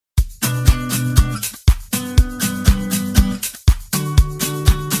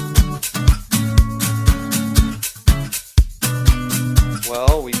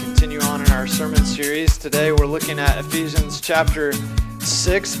Today we're looking at Ephesians chapter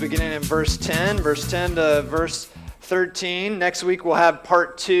 6, beginning in verse 10 to verse 13. Next week we'll have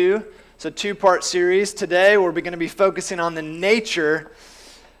part 2. It's a two-part series. Today we're going to be focusing on the nature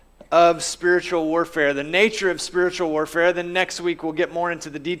of spiritual warfare. The nature of spiritual warfare. Then next week we'll get more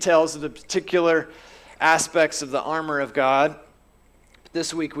into the details of the particular aspects of the armor of God.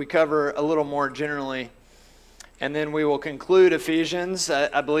 This week we cover a little more generally. And then we will conclude Ephesians.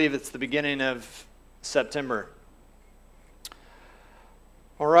 I believe it's the beginning of September.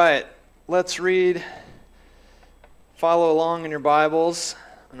 All right, let's read. Follow along in your Bibles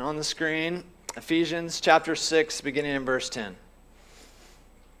and on the screen. Ephesians chapter 6, beginning in verse 10.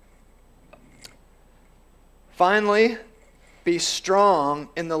 Finally, be strong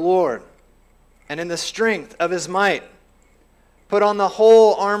in the Lord and in the strength of His might. Put on the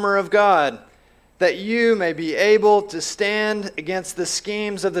whole armor of God, that you may be able to stand against the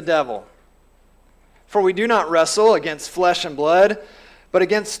schemes of the devil. For we do not wrestle against flesh and blood, but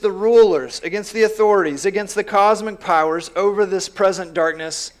against the rulers, against the authorities, against the cosmic powers over this present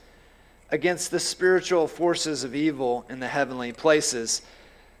darkness, against the spiritual forces of evil in the heavenly places.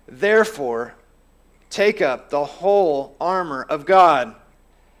 Therefore, take up the whole armor of God,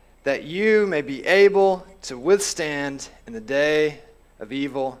 that you may be able to withstand in the day of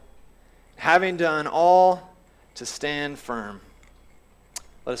evil, having done all to stand firm.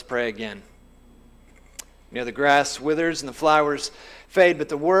 Let us pray again. You know, the grass withers and the flowers fade, but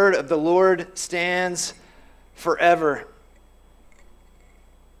the word of the Lord stands forever.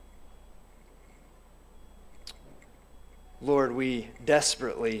 Lord, we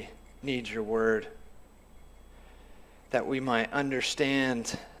desperately need your word, that we might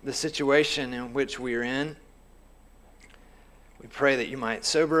understand the situation in which we are in. We pray that you might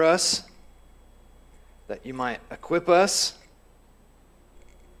sober us, that you might equip us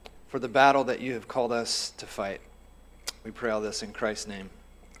for the battle that you have called us to fight. We pray all this in Christ's name.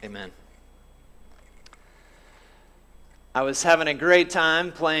 Amen. I was having a great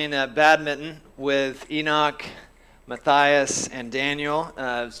time playing badminton with Enoch, Matthias, and Daniel. It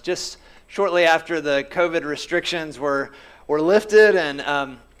was just shortly after the COVID restrictions were lifted,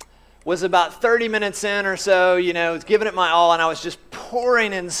 and was about 30 minutes in or so, giving it my all, and I was just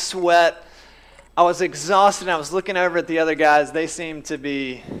pouring in sweat. I was exhausted. I was looking over at the other guys. They seemed to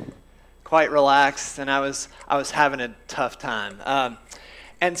be quite relaxed, and I was having a tough time.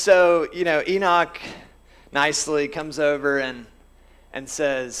 And so, Enoch nicely comes over and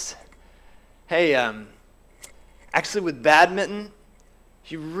says, hey, actually with badminton,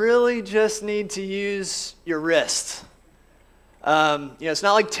 you really just need to use your wrist. It's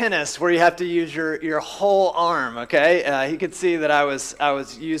not like tennis where you have to use your whole arm, okay? He could see that I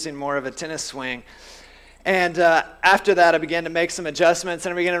was using more of a tennis swing. And after that, I began to make some adjustments,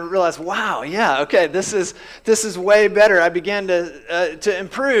 and I began to realize, wow, yeah, okay, this is way better. I began to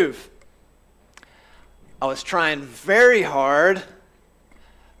improve. I was trying very hard,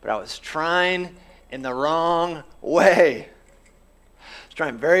 but I was trying in the wrong way. I was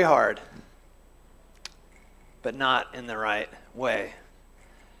trying very hard, but not in the right way.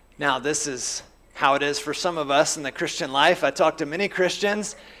 Now, this is how it is for some of us in the Christian life. I talk to many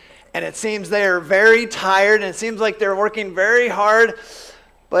Christians, and it seems they are very tired, and it seems like they're working very hard,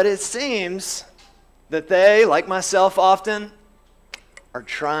 but it seems that they, like myself often, are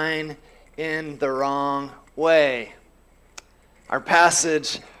trying in the wrong way. Our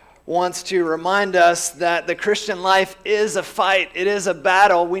passage wants to remind us that the Christian life is a fight. It is a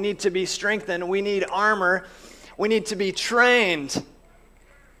battle. We need to be strengthened. We need armor. We need to be trained.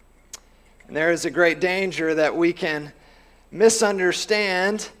 And there is a great danger that we can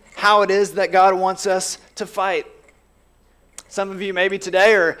misunderstand how it is that God wants us to fight. Some of you maybe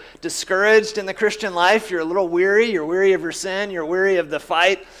today are discouraged in the Christian life. You're a little weary. You're weary of your sin. You're weary of the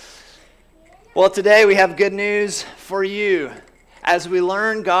fight. Well, today we have good news for you. As we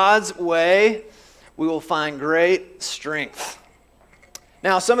learn God's way, we will find great strength.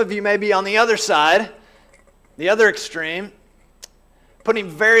 Now, some of you may be on the other side, the other extreme, putting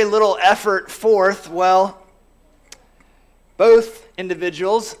very little effort forth. Well, both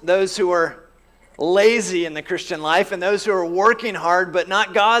individuals, those who are lazy in the Christian life and those who are working hard but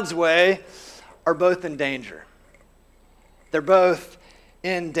not God's way, are both in danger. They're both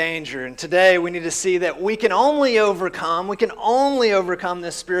in danger. And today we need to see that we can only overcome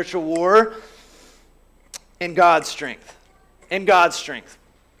this spiritual war in God's strength. In God's strength.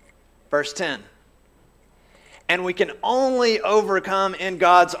 Verse 10. And we can only overcome in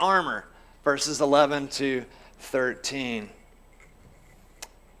God's armor. Verses 11 to 13.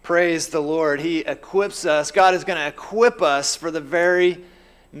 Praise the Lord. He equips us. God is going to equip us for the very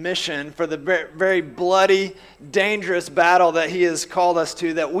mission, for the very bloody, dangerous battle that he has called us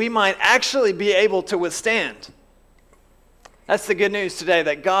to, that we might actually be able to withstand. That's the good news today,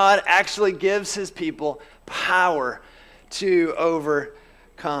 that God actually gives his people power to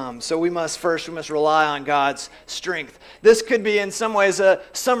overcome. So we must rely on God's strength. This could be in some ways a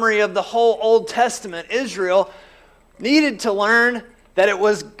summary of the whole Old Testament. Israel needed to learn that it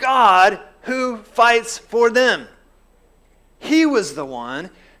was God who fights for them. He was the one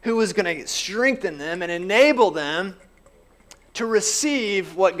who was going to strengthen them and enable them to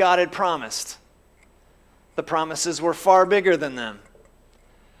receive what God had promised. The promises were far bigger than them.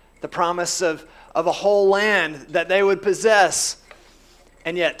 The promise of a whole land that they would possess.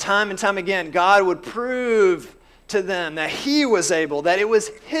 And yet, time and time again, God would prove to them that he was able, that it was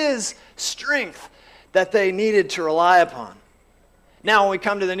his strength that they needed to rely upon. Now, when we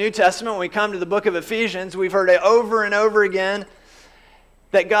come to the New Testament, when we come to the book of Ephesians, we've heard it over and over again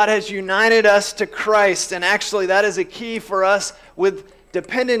that God has united us to Christ. And actually, that is a key for us with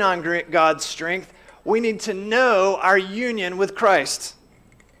depending on God's strength. We need to know our union with Christ.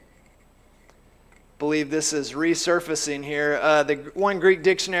 I believe this is resurfacing here. The one Greek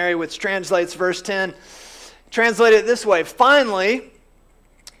dictionary which translates verse 10, translate it this way: finally,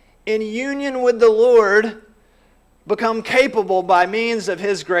 in union with the Lord, become capable by means of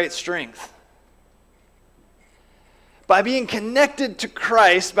his great strength. By being connected to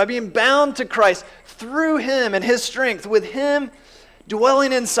Christ, by being bound to Christ through him and his strength, with him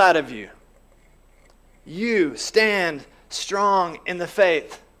dwelling inside of you, you stand strong in the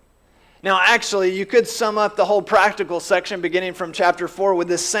faith. Now, actually, you could sum up the whole practical section beginning from chapter 4 with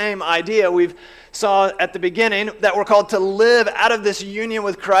this same idea we've saw at the beginning, that we're called to live out of this union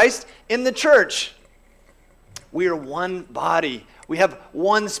with Christ in the church. We are one body. We have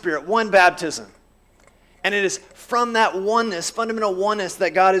one Spirit, one baptism. And it is from that oneness, fundamental oneness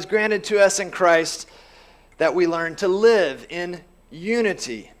that God has granted to us in Christ, that we learn to live in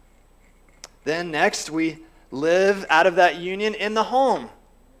unity. Then next, we live out of that union in the home.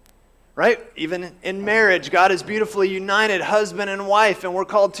 Right? Even in marriage, God has beautifully united husband and wife, and we're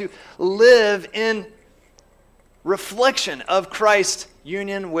called to live in reflection of Christ's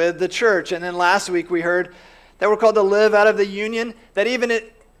union with the church. And then last week we heard that we're called to live out of the union that even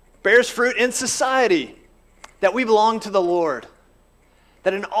it bears fruit in society, that we belong to the Lord,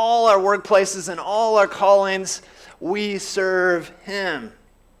 that in all our workplaces and all our callings, we serve him.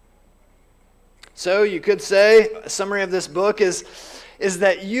 So you could say, a summary of this book is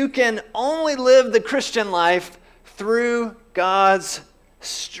that you can only live the Christian life through God's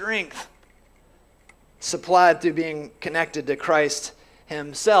strength, supplied through being connected to Christ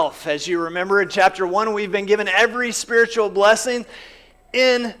himself. As you remember in chapter 1, we've been given every spiritual blessing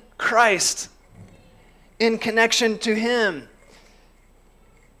in Christ, in connection to him.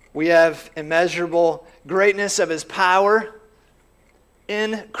 We have immeasurable greatness of his power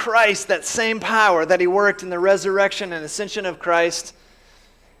in Christ, that same power that he worked in the resurrection and ascension of Christ.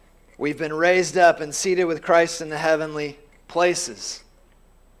 We've been raised up and seated with Christ in the heavenly places.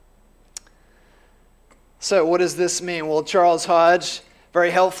 So what does this mean? Well, Charles Hodge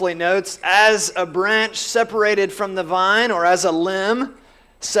very helpfully notes, as a branch separated from the vine, or as a limb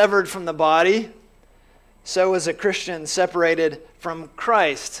severed from the body, so is a Christian separated from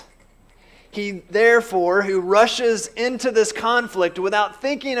Christ. He, therefore, who rushes into this conflict without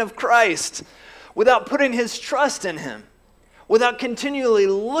thinking of Christ, without putting his trust in him, without continually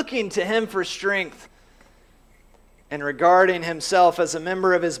looking to him for strength, and regarding himself as a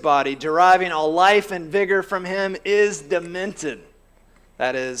member of his body, deriving all life and vigor from him, is demented.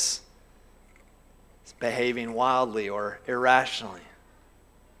 That is, behaving wildly or irrationally.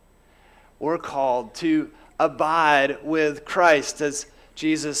 We're called to abide with Christ, as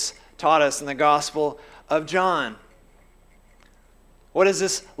Jesus taught us in the Gospel of John. What does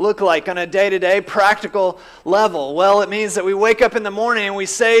this look like on a day-to-day practical level? Well, it means that we wake up in the morning and we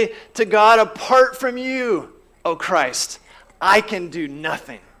say to God, apart from you, O Christ, I can do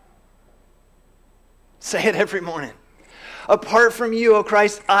nothing. Say it every morning. Apart from you, O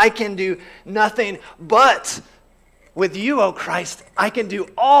Christ, I can do nothing. But with you, O Christ, I can do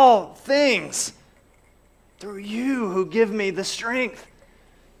all things through you who give me the strength.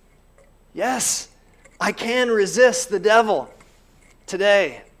 Yes, I can resist the devil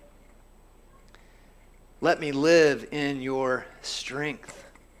today. Let me live in your strength.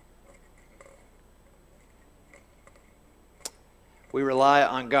 We rely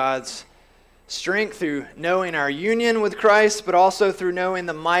on God's strength through knowing our union with Christ, but also through knowing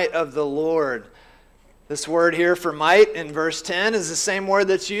the might of the Lord. This word here for might in verse 10 is the same word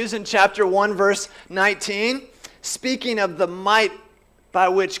that's used in chapter 1, verse 19, speaking of the might by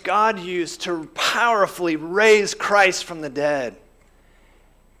which God used to powerfully raise Christ from the dead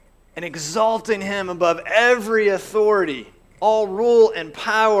and exalting him above every authority, all rule and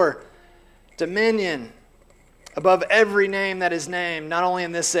power, dominion, above every name that is named, not only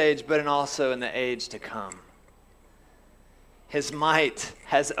in this age, but also in the age to come. His might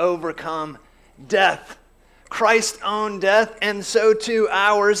has overcome death. Christ owned death, and so too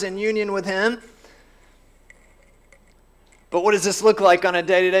ours in union with him. But what does this look like on a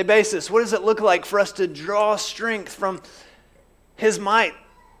day-to-day basis? What does it look like for us to draw strength from his might?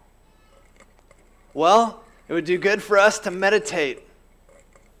 Well, it would do good for us to meditate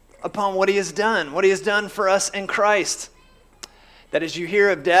upon what he has done for us in Christ. That as you hear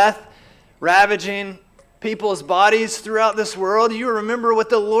of death ravaging people's bodies throughout this world, you remember what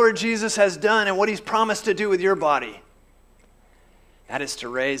the Lord Jesus has done and what he's promised to do with your body. That is to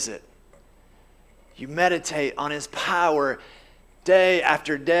raise it. You meditate on his power day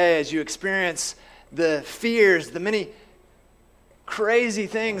after day as you experience the fears, the many crazy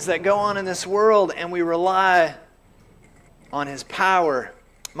things that go on in this world, and we rely on his power.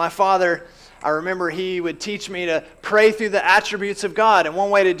 My father, I remember he would teach me to pray through the attributes of God. And one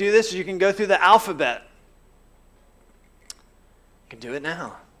way to do this is you can go through the alphabet. You can do it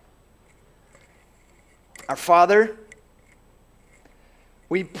now. Our Father,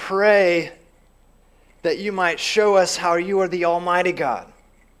 we pray that you might show us how you are the Almighty God.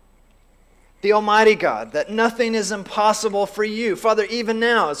 The Almighty God, that nothing is impossible for you. Father, even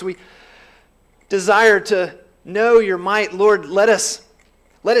now, as we desire to know your might, Lord, let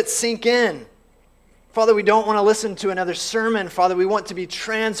it sink in. Father, we don't want to listen to another sermon. Father, we want to be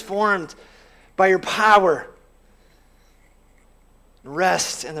transformed by your power.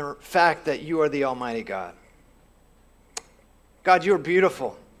 Rest in the fact that you are the Almighty God. God, you are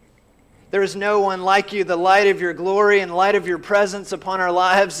beautiful. There is no one like you. The light of your glory and light of your presence upon our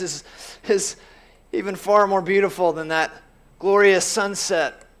lives is even far more beautiful than that glorious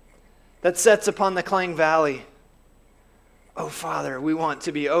sunset that sets upon the Klang Valley. Oh, Father, we want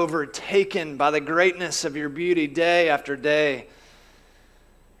to be overtaken by the greatness of your beauty day after day.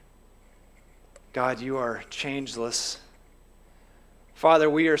 God, you are changeless. Father,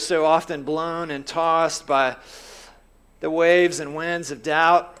 we are so often blown and tossed by the waves and winds of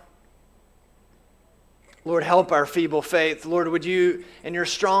doubt. Lord, help our feeble faith. Lord, would you, in your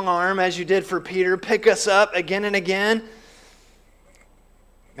strong arm, as you did for Peter, pick us up again and again?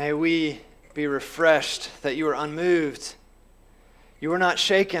 May we be refreshed that you are unmoved. You are not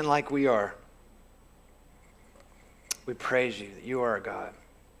shaken like we are. We praise you that you are our God.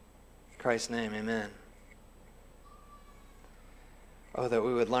 In Christ's name, amen. Oh, that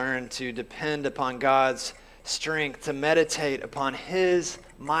we would learn to depend upon God's strength, to meditate upon his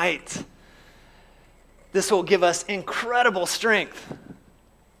might. This will give us incredible strength.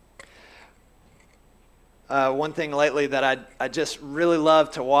 One thing lately that I just really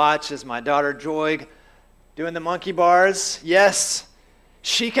love to watch is my daughter Joy doing the monkey bars. Yes,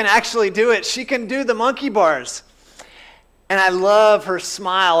 she can actually do it. She can do the monkey bars. And I love her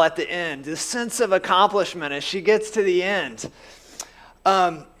smile at the end, the sense of accomplishment as she gets to the end.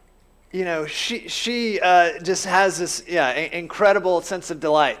 She just has this incredible sense of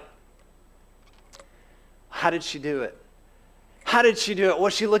delight. How did she do it? How did she do it? Well,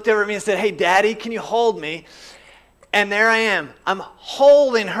 she looked over at me and said, "Hey, Daddy, can you hold me?" And there I am. I'm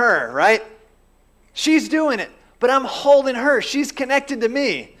holding her, right? She's doing it, but I'm holding her. She's connected to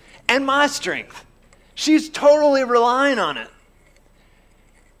me and my strength. She's totally relying on it.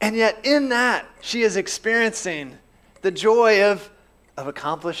 And yet in that, she is experiencing the joy of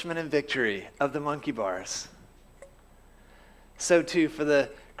accomplishment and victory of the monkey bars. So too for the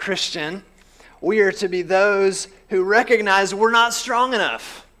Christian, we are to be those who recognize we're not strong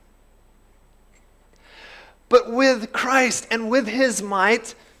enough. But with Christ and with his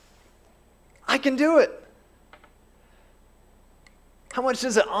might, I can do it. How much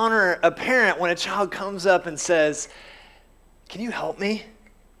does it honor a parent when a child comes up and says, "Can you help me?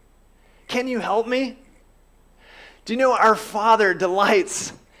 Can you help me?" Do you know our Father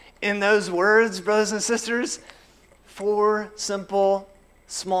delights in those words, brothers and sisters? 4 simple,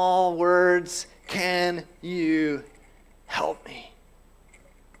 small words. Can you help me?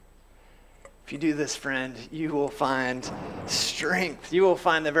 If you do this, friend, you will find strength. You will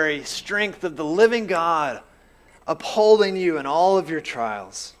find the very strength of the living God upholding you in all of your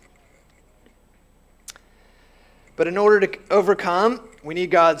trials. But in order to overcome, we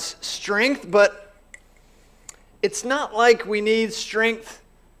need God's strength, but it's not like we need strength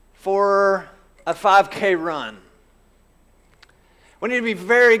for a 5K run. We need to be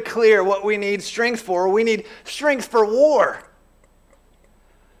very clear what we need strength for. We need strength for war.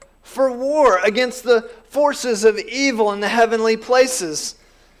 for war against the forces of evil in the heavenly places.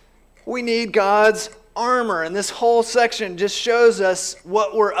 We need God's armor, and this whole section just shows us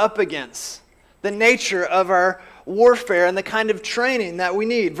what we're up against, the nature of our warfare and the kind of training that we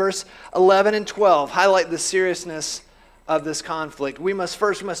need. Verse 11 and 12 highlight the seriousness of this conflict. We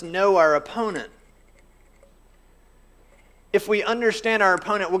must know our opponent. If we understand our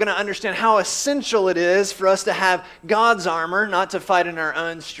opponent, we're going to understand how essential it is for us to have God's armor, not to fight in our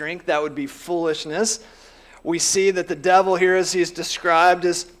own strength. That would be foolishness. We see that the devil here, as he's described,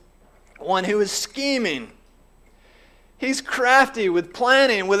 is one who is scheming. He's crafty with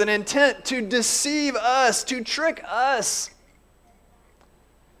planning, with an intent to deceive us, to trick us.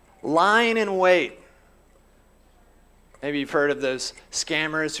 Lying in wait. Maybe you've heard of those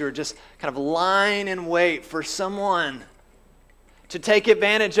scammers who are just kind of lying in wait for someone to take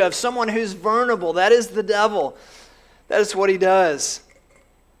advantage of, someone who's vulnerable. That is the devil. That is what he does.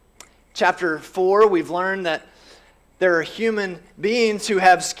 Chapter 4, we've learned that there are human beings who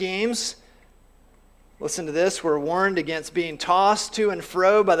have schemes. Listen to this. We're warned against being tossed to and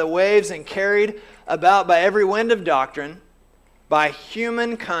fro by the waves and carried about by every wind of doctrine, by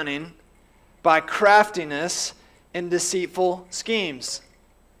human cunning, by craftiness and deceitful schemes.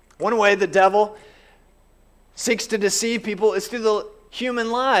 One way the devil seeks to deceive people is through the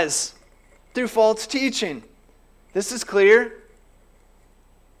human lies, through false teaching. This is clear.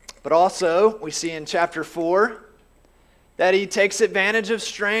 But also, we see in chapter 4 that he takes advantage of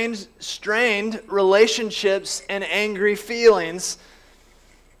strained relationships and angry feelings,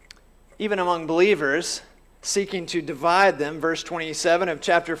 even among believers, seeking to divide them. Verse 27 of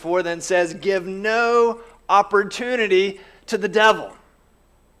chapter 4 then says, "Give no opportunity to the devil."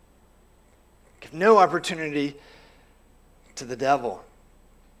 Give no opportunity to the devil.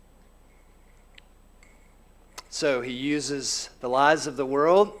 So he uses the lies of the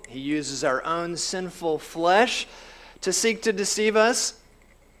world. He uses our own sinful flesh to seek to deceive us.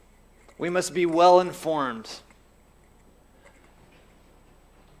 We must be well informed.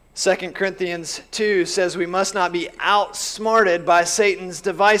 2 Corinthians 2 says we must not be outsmarted by Satan's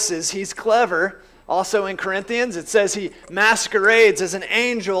devices. He's clever. Also in Corinthians, it says he masquerades as an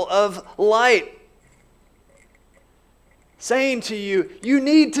angel of light, saying to you, you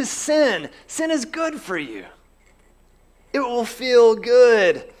need to sin. Sin is good for you. It will feel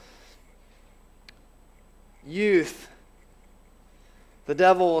good. Youth, the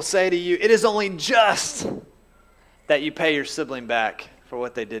devil will say to you, it is only just that you pay your sibling back for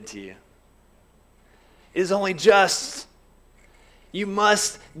what they did to you. It is only just. You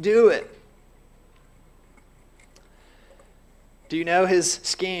must do it. Do you know his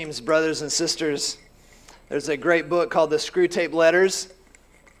schemes, brothers and sisters? There's a great book called The Screwtape Letters.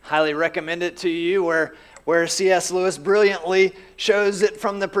 Highly recommend it to you, where C.S. Lewis brilliantly shows it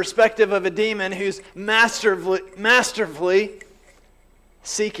from the perspective of a demon who's masterfully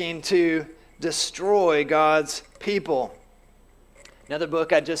seeking to destroy God's people. Another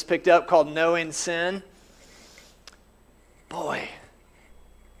book I just picked up called Knowing Sin. Boy,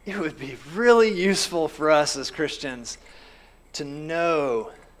 it would be really useful for us as Christians to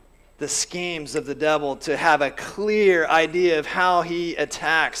know the schemes of the devil, to have a clear idea of how he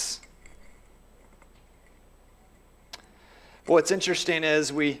attacks. But what's interesting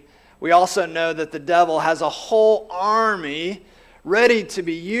is we also know that the devil has a whole army ready to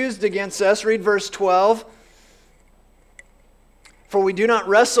be used against us. Read verse 12. For we do not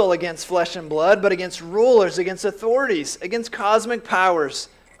wrestle against flesh and blood, but against rulers, against authorities, against cosmic powers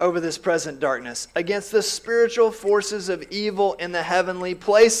over this present darkness, against the spiritual forces of evil in the heavenly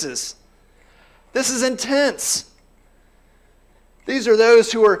places. This is intense. These are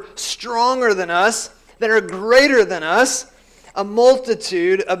those who are stronger than us, that are greater than us, a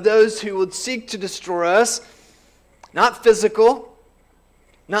multitude of those who would seek to destroy us, not physical,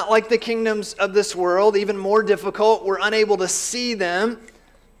 not like the kingdoms of this world, even more difficult. We're unable to see them.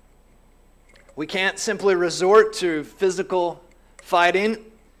 We can't simply resort to physical fighting.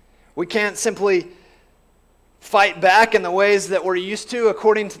 We can't simply fight back in the ways that we're used to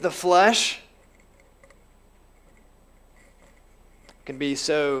according to the flesh. Can be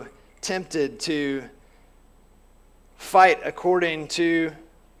so tempted to fight according to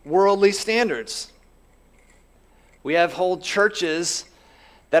worldly standards. We have whole churches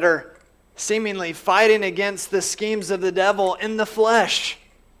that are seemingly fighting against the schemes of the devil in the flesh.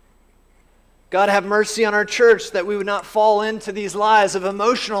 God have mercy on our church that we would not fall into these lies of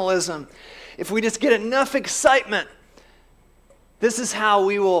emotionalism. If we just get enough excitement, this is how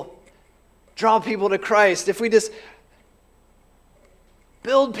we will draw people to Christ. If we just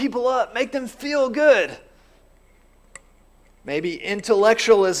build people up, make them feel good, Maybe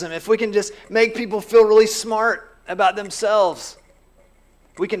intellectualism. If we can just make people feel really smart about themselves,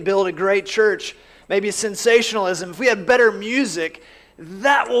 we can build a great church. Maybe sensationalism. If we have better music,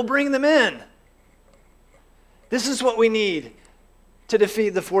 that will bring them in. This is what we need to defeat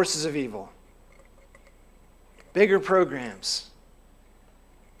the forces of evil. Bigger programs.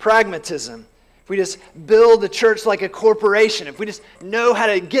 Pragmatism. If we just build the church like a corporation, if we just know how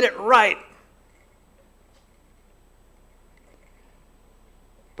to get it right.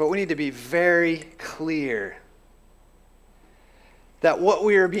 But we need to be very clear that what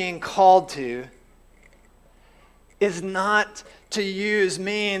we are being called to is not to use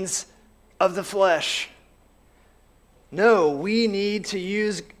means of the flesh. No, we need to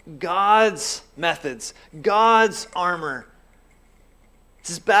use God's methods, God's armor.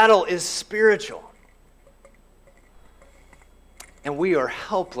 This battle is spiritual. And we are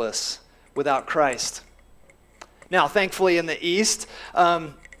helpless without Christ. Now, thankfully in the East,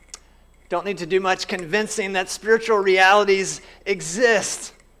 don't need to do much convincing that spiritual realities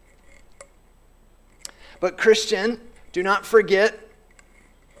exist. But Christian, do not forget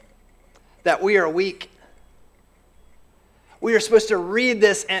that we are weak. We are supposed to read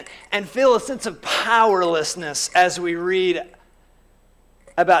this and feel a sense of powerlessness as we read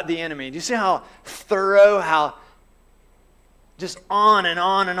about the enemy. Do you see how thorough, how just on and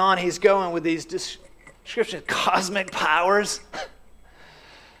on and on he's going with these descriptions, cosmic powers?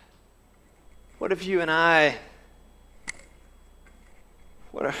 What if you and I,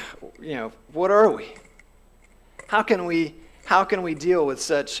 what are we? How can we deal with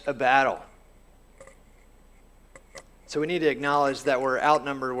such a battle? So we need to acknowledge that we're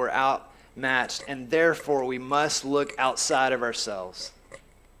outnumbered, we're outmatched, and therefore we must look outside of ourselves.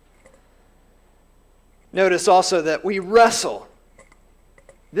 Notice also that we wrestle.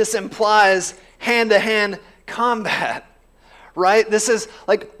 This implies hand-to-hand combat, right? This is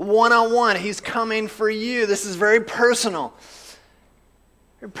like one-on-one. He's coming for you. This is very personal.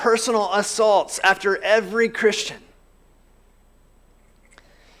 Personal assaults after every Christian.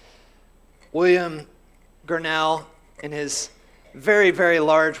 William Gurnall, in his very, very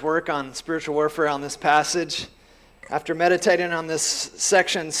large work on spiritual warfare on this passage, after meditating on this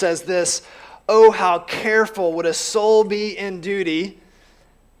section, says this: "Oh, how careful would a soul be in duty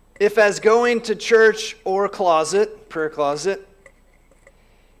if, as going to church or prayer closet,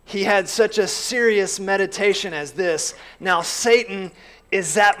 he had such a serious meditation as this: now Satan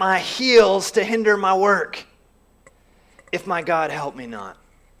is at my heels to hinder my work, if my God help me not."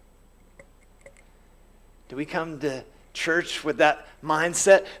 Do we come to church with that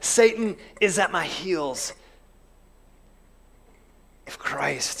mindset? Satan is at my heels. If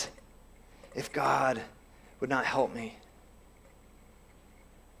Christ, if God would not help me.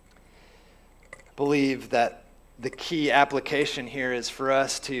 I believe that the key application here is for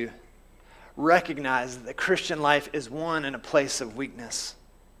us to recognize that the Christian life is one in a place of weakness.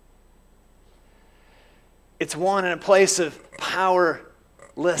 It's one in a place of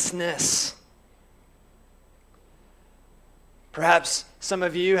powerlessness. Perhaps some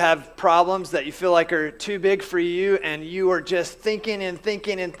of you have problems that you feel like are too big for you, and you are just thinking and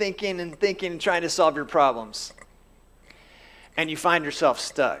thinking and thinking and thinking and trying to solve your problems. And you find yourself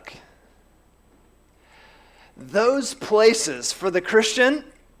stuck. Those places for the Christian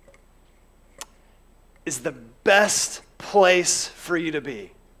is the best place for you to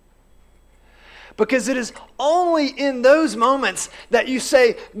be. Because it is only in those moments that you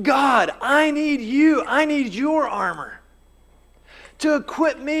say, God, I need you. I need your armor to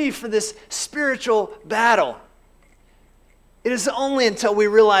equip me for this spiritual battle. It is only until we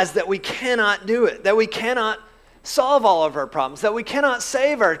realize that we cannot do it, that we cannot solve all of our problems, that we cannot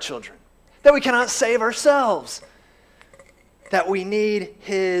save our children, that we cannot save ourselves, that we need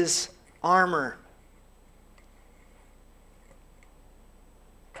his armor.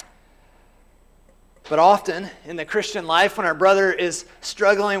 But often in the Christian life, when our brother is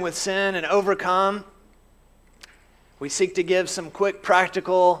struggling with sin and overcome, we seek to give some quick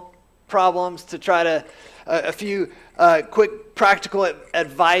practical problems to try to, a few quick practical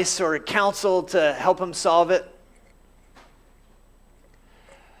advice or counsel to help him solve it.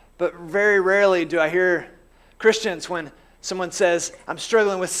 But very rarely do I hear Christians, when someone says, I'm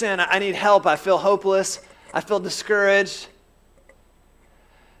struggling with sin, I need help, I feel hopeless, I feel discouraged.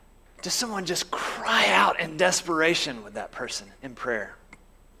 Does someone just cry out in desperation with that person in prayer?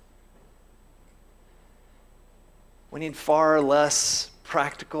 We need far less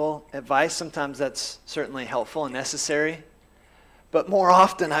practical advice. Sometimes that's certainly helpful and necessary. But more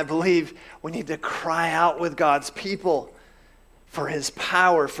often, I believe, we need to cry out with God's people for his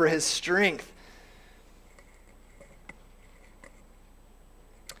power, for his strength.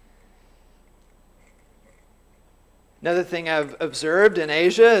 Another thing I've observed in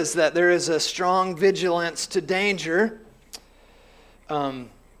Asia is that there is a strong vigilance to danger.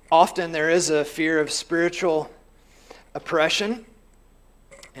 Often there is a fear of spiritual oppression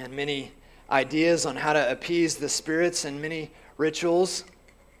and many ideas on how to appease the spirits and many rituals.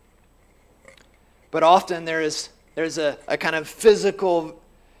 But often there's a kind of physical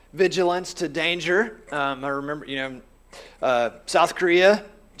vigilance to danger. I remember, South Korea,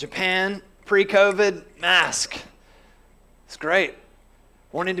 Japan, pre-COVID, mask. It's great.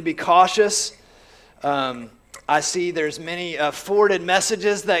 Wanting to be cautious. I see there's many forwarded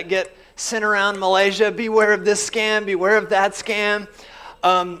messages that get sent around Malaysia. Beware of this scam, beware of that scam.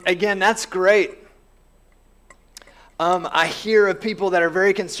 Again, that's great. I hear of people that are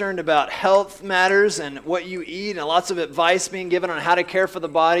very concerned about health matters and what you eat, and lots of advice being given on how to care for the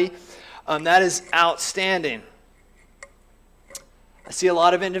body. That is outstanding. I see a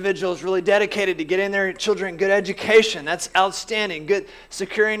lot of individuals really dedicated to getting their children good education. That's outstanding. Good,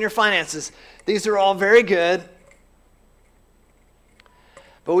 securing your finances. These are all very good.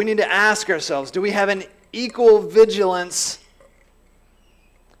 But we need to ask ourselves, do we have an equal vigilance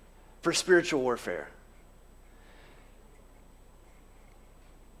for spiritual warfare?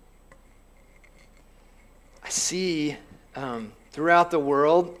 I see throughout the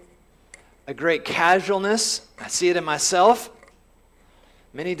world a great casualness. I see it in myself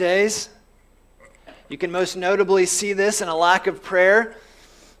many days. You can most notably see this in a lack of prayer.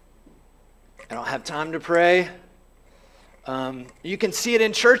 I don't have time to pray. You can see it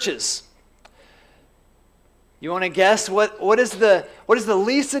in churches. You want to guess what is the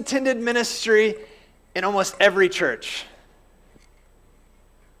least attended ministry in almost every church?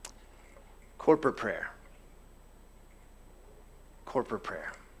 Corporate prayer. Corporate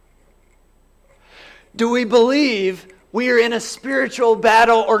prayer. Do we believe we are in a spiritual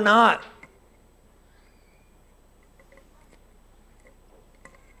battle or not?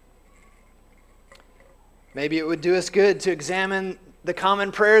 Maybe it would do us good to examine the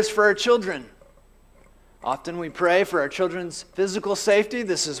common prayers for our children. Often we pray for our children's physical safety.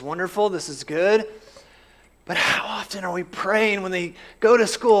 This is wonderful. This is good. But how often are we praying when they go to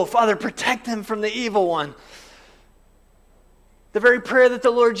school, Father, protect them from the evil one? The very prayer that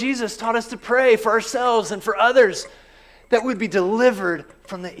the Lord Jesus taught us to pray for ourselves and for others, that we'd be delivered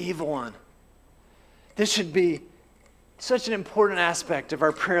from the evil one. This should be such an important aspect of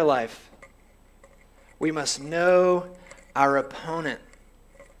our prayer life. We must know our opponent.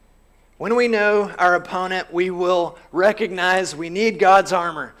 When we know our opponent, we will recognize we need God's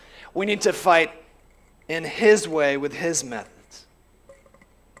armor. We need to fight in His way with His methods.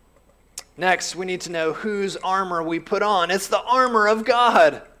 Next, we need to know whose armor we put on. It's the armor of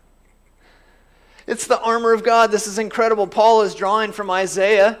God. It's the armor of God. This is incredible. Paul is drawing from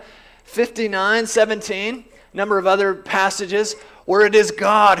Isaiah 59:17, a number of other passages where it is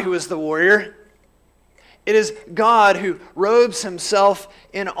God who is the warrior. It is God who robes Himself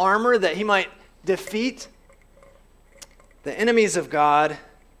in armor that He might defeat the enemies of God.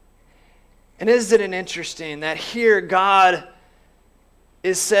 And isn't it interesting that here God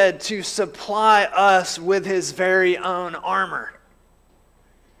is said to supply us with His very own armor?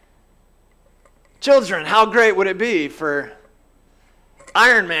 Children, how great would it be for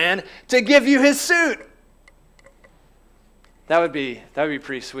Iron Man to give you his suit? That would be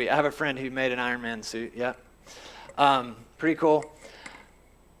pretty sweet. I have a friend who made an Iron Man suit. Yeah, pretty cool.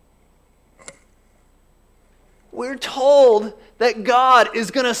 We're told that God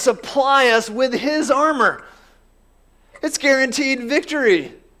is going to supply us with His armor. It's guaranteed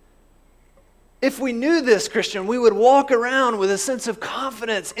victory. If we knew this, Christian, we would walk around with a sense of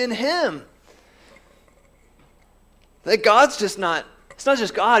confidence in Him. That God's just not, it's not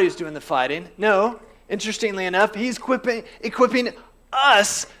just God who's doing the fighting. No, interestingly enough, He's equipping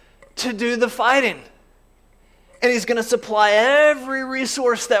us to do the fighting. And He's going to supply every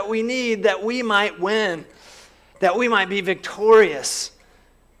resource that we need that we might win, that we might be victorious.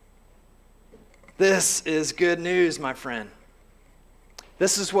 This is good news, my friend.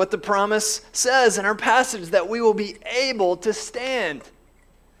 This is what the promise says in our passage, that we will be able to stand.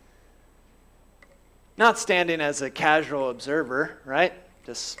 Not standing as a casual observer, right?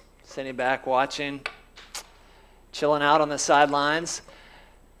 Just sitting back, watching, chilling out on the sidelines.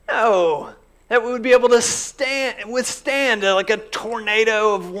 No, that we would be able to withstand like a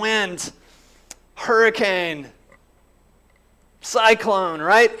tornado of wind, hurricane, cyclone,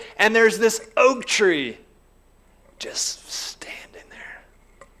 right? And there's this oak tree just standing there,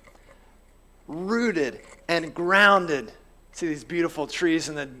 rooted and grounded. See these beautiful trees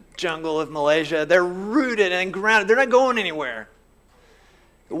in the jungle of Malaysia? They're rooted and grounded. They're not going anywhere.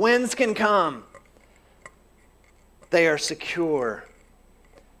 The winds can come. they are secure.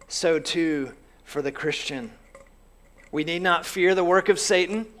 So too for the Christian. We need not fear the work of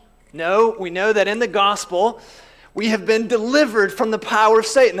Satan. No, we know that in the gospel, we have been delivered from the power of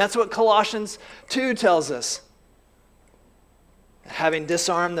Satan. That's what Colossians 2 tells us. Having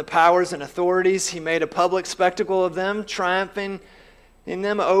disarmed the powers and authorities, he made a public spectacle of them, triumphing in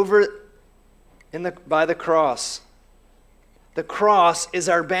them by the cross. The cross is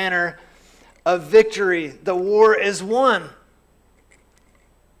our banner of victory. The war is won.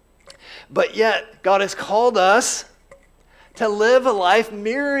 But yet, God has called us to live a life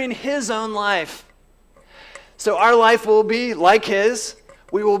mirroring his own life. So our life will be like his.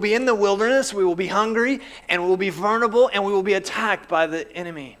 We will be in the wilderness, we will be hungry, and we will be vulnerable, and we will be attacked by the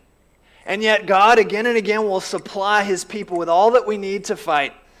enemy. And yet God, again and again, will supply his people with all that we need to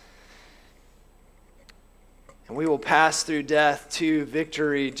fight. And we will pass through death to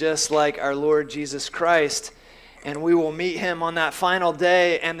victory, just like our Lord Jesus Christ. And we will meet him on that final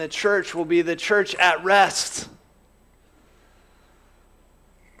day, and the church will be the church at rest.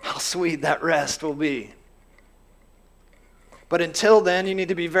 How sweet that rest will be. But until then, you need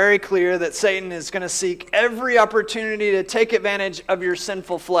to be very clear that Satan is going to seek every opportunity to take advantage of your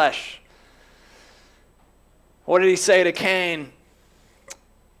sinful flesh. What did he say to Cain?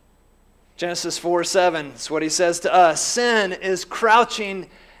 Genesis 4:7. It's what he says to us. Sin is crouching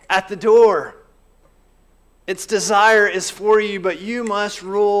at the door. Its desire is for you, but you must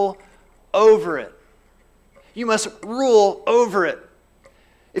rule over it. You must rule over it.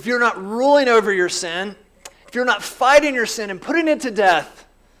 If you're not ruling over your sin, if you're not fighting your sin and putting it to death,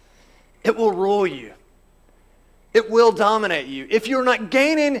 it will rule you. It will dominate you. If you're not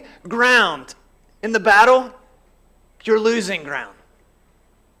gaining ground in the battle, you're losing ground.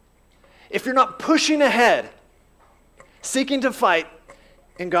 If you're not pushing ahead, seeking to fight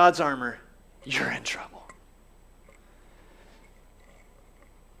in God's armor, you're in trouble.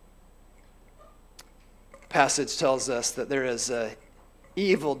 The passage tells us that there is an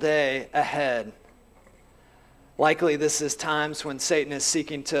evil day ahead. Likely this is times when Satan is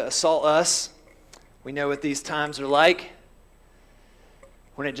seeking to assault us. We know what these times are like.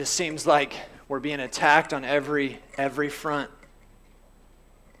 When it just seems like we're being attacked on every front.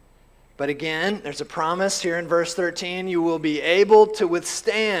 But again, there's a promise here in verse 13. You will be able to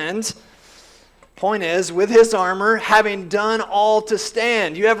withstand. Point is, with his armor, having done all to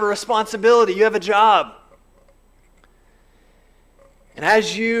stand. You have a responsibility. You have a job. And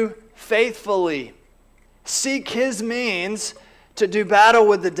as you faithfully seek his means to do battle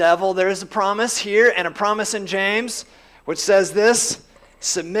with the devil, there is a promise here and a promise in James, which says this: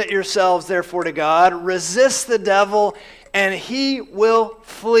 submit yourselves therefore to God, resist the devil, and he will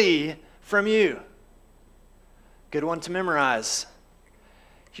flee from you. Good one to memorize.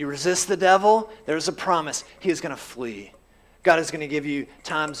 You resist the devil, there's a promise. He is going to flee. God is going to give you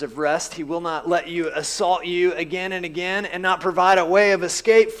times of rest. He will not let you assault you again and again and not provide a way of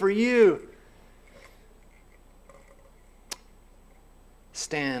escape for you.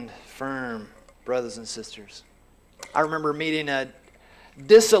 Stand firm, brothers and sisters. I remember meeting a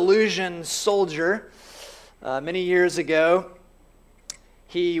disillusioned soldier many years ago.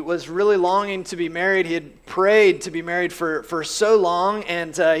 He was really longing to be married. He had prayed to be married for so long,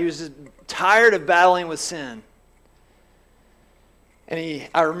 and he was just tired of battling with sin. And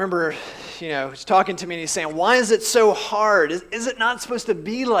I remember, he was talking to me, and he's saying, "Why is it so hard? Is it not supposed to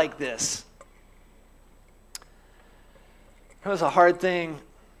be like this?" It was a hard thing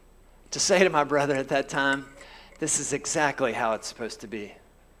to say to my brother at that time. This is exactly how it's supposed to be.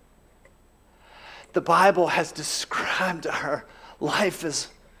 The Bible has described our life as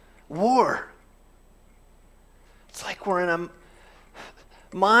war. It's like we're in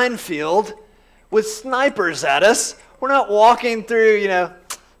a minefield with snipers at us. We're not walking through,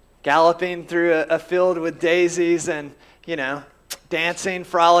 galloping through a field with daisies and, dancing,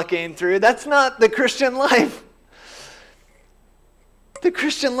 frolicking through. That's not the Christian life. The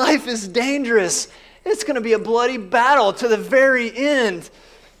Christian life is dangerous. It's going to be a bloody battle to the very end.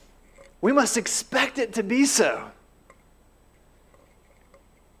 We must expect it to be so.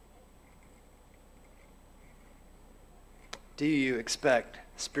 Do you expect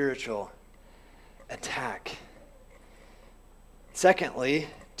spiritual attack? Secondly,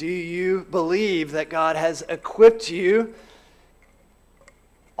 do you believe that God has equipped you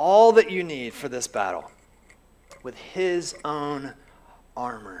all that you need for this battle with his own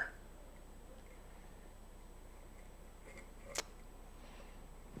armor?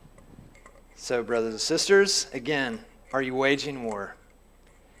 So, brothers and sisters, again, are you waging war?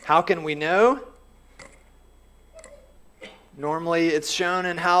 How can we know? Normally, it's shown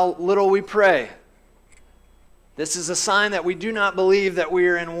in how little we pray. This is a sign that we do not believe that we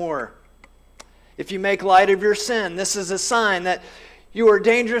are in war. If you make light of your sin, this is a sign that you are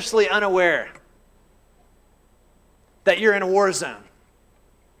dangerously unaware that you're in a war zone.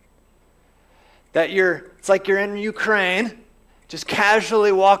 That it's like you're in Ukraine, just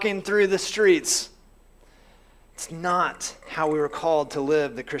casually walking through the streets. It's not how we were called to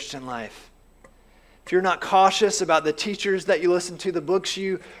live the Christian life. If you're not cautious about the teachers that you listen to, the books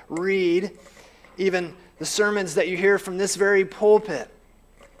you read, even the sermons that you hear from this very pulpit,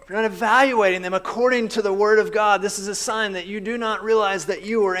 if you're not evaluating them according to the Word of God, this is a sign that you do not realize that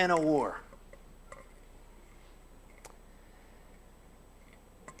you are in a war.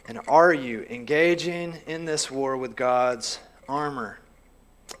 And are you engaging in this war with God's armor?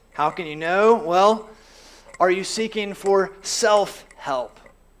 How can you know? Well, are you seeking for self-help?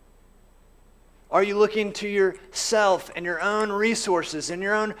 Are you looking to yourself and your own resources and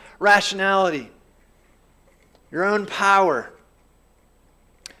your own rationality, your own power?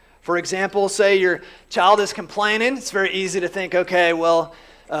 For example, say your child is complaining. It's very easy to think, okay, well,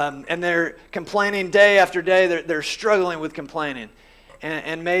 and they're complaining day after day. They're struggling with complaining.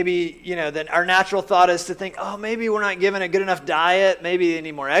 And maybe, that our natural thought is to think, oh, maybe we're not given a good enough diet. Maybe they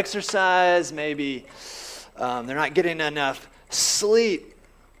need more exercise. Maybe they're not getting enough sleep.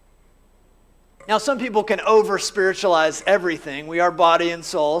 Now, some people can over-spiritualize everything. We are body and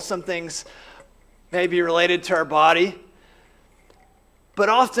soul. Some things may be related to our body. But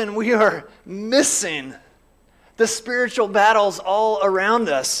often we are missing the spiritual battles all around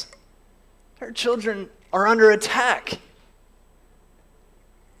us. Our children are under attack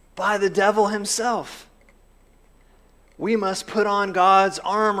by the devil himself. We must put on God's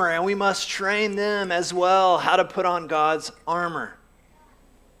armor, and we must train them as well how to put on God's armor.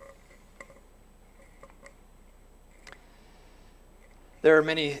 There are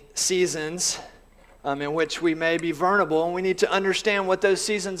many seasons in which we may be vulnerable, and we need to understand what those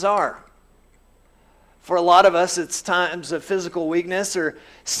seasons are. For a lot of us, it's times of physical weakness or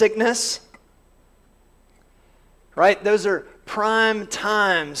sickness. Right? Those are prime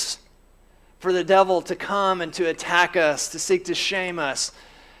times for the devil to come and to attack us, to seek to shame us,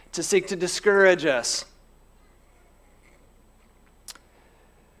 to seek to discourage us.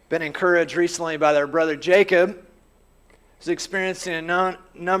 Been encouraged recently by their brother Jacob, who's experiencing a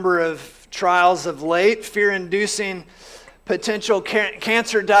number of trials of late, fear-inducing potential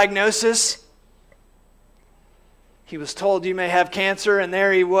cancer diagnosis. He was told, you may have cancer, and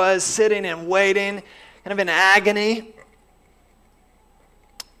there he was sitting and waiting, kind of in agony.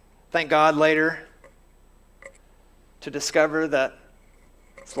 Thank God later to discover that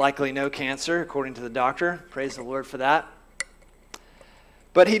it's likely no cancer, according to the doctor. Praise the Lord for that.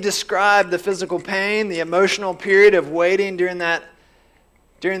 But he described the physical pain, the emotional period of waiting during that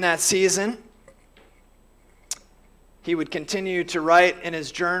season. He would continue to write in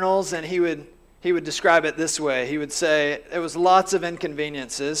his journals, and he would describe it this way. He would say, there was lots of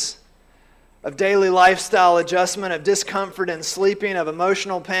inconveniences, of daily lifestyle adjustment, of discomfort in sleeping, of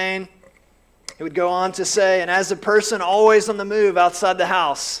emotional pain. He would go on to say, and as a person always on the move outside the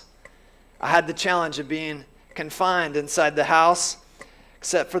house, I had the challenge of being confined inside the house,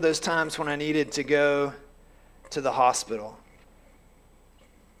 except for those times when I needed to go to the hospital.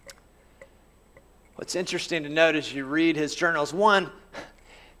 What's interesting to note as you read his journals, one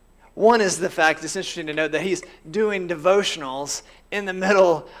is the fact, it's interesting to note that he's doing devotionals in the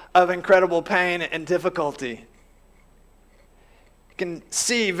middle of incredible pain and difficulty. You can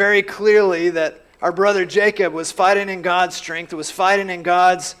see very clearly that our brother Jacob was fighting in God's strength, was fighting in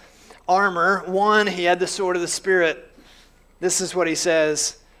God's armor. One, he had the sword of the Spirit. This is what he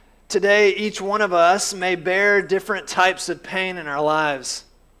says. Today, each one of us may bear different types of pain in our lives.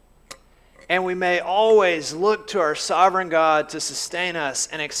 And we may always look to our sovereign God to sustain us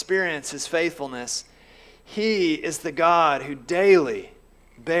and experience His faithfulness. He is the God who daily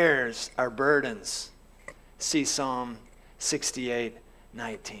bears our burdens. See Psalm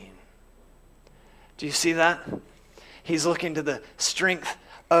 68:19. Do you see that? He's looking to the strength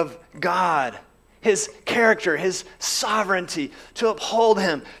of God, His character, His sovereignty, to uphold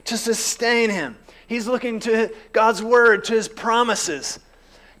Him, to sustain Him. He's looking to God's Word, to His promises,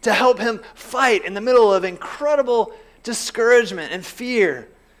 to help him fight in the middle of incredible discouragement and fear.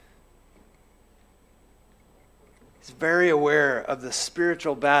 He's very aware of the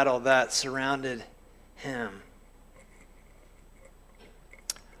spiritual battle that surrounded him.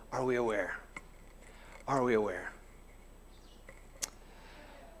 Are we aware? Are we aware?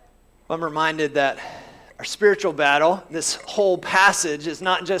 I'm reminded that our spiritual battle, this whole passage, is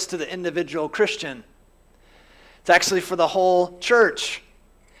not just to the individual Christian. It's actually for the whole church.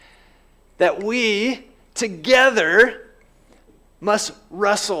 That we together must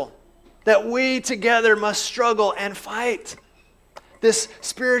wrestle, that we together must struggle and fight this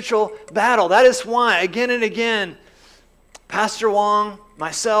spiritual battle. That is why, again and again, Pastor Wong,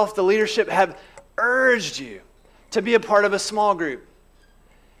 myself, the leadership have urged you to be a part of a small group.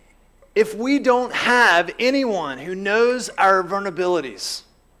 If we don't have anyone who knows our vulnerabilities,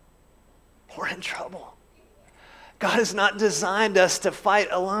 we're in trouble. God has not designed us to fight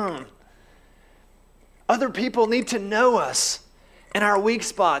alone. Other people need to know us and our weak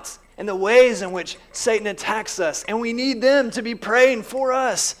spots and the ways in which Satan attacks us, and we need them to be praying for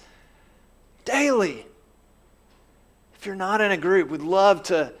us daily. If you're not in a group, we'd love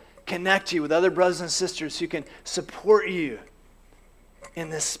to connect you with other brothers and sisters who can support you in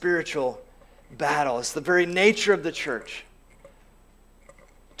this spiritual battle. It's the very nature of the church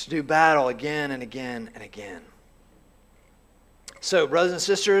to do battle again and again and again. So, brothers and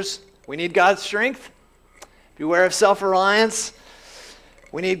sisters, we need God's strength. Beware of self-reliance.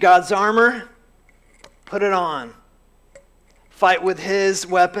 We need God's armor. Put it on. Fight with His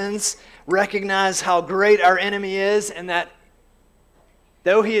weapons. Recognize how great our enemy is, and that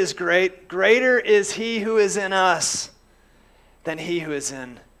though he is great, greater is He who is in us than he who is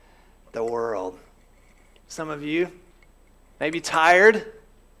in the world. Some of you may be tired,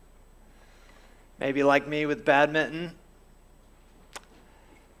 maybe like me with badminton,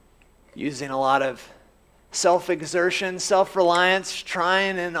 using a lot of self-exertion, self-reliance,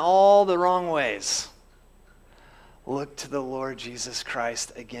 trying in all the wrong ways. Look to the Lord Jesus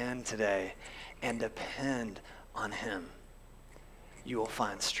Christ again today and depend on Him. You will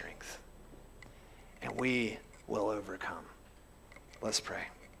find strength, and we will overcome. Let's pray.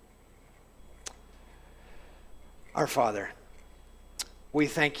 Our Father, we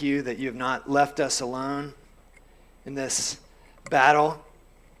thank You that You have not left us alone in this battle.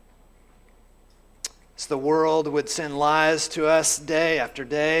 As the world would send lies to us day after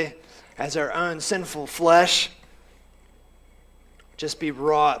day, as our own sinful flesh just be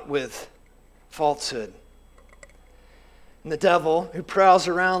wrought with falsehood. And the devil, who prowls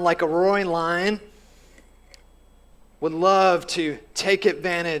around like a roaring lion, would love to take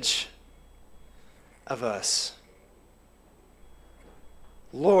advantage of us.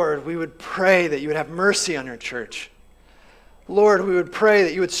 Lord, we would pray that You would have mercy on Your church. Lord, we would pray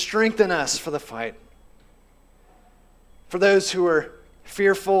that You would strengthen us for the fight. For those who are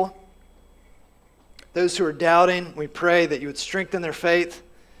fearful, those who are doubting, we pray that You would strengthen their faith,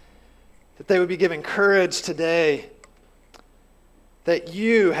 that they would be given courage today, that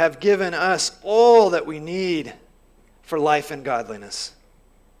You have given us all that we need for life and godliness.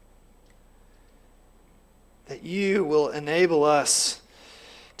 That You will enable us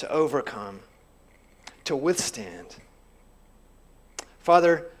to overcome, to withstand.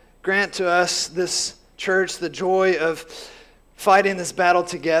 Father, grant to us, this church, the joy of fighting this battle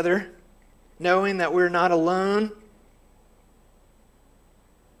together, knowing that we're not alone,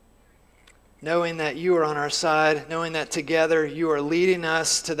 knowing that You are on our side, knowing that together You are leading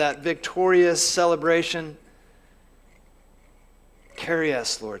us to that victorious celebration. Carry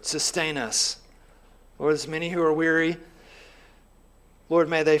us, Lord. Sustain us. Lord, as many who are weary, Lord,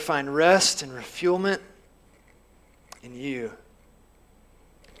 may they find rest and refuelment in You.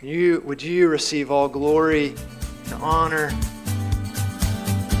 Would You receive all glory and honor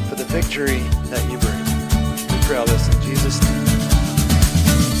for the victory that You bring. We pray all this in Jesus' name.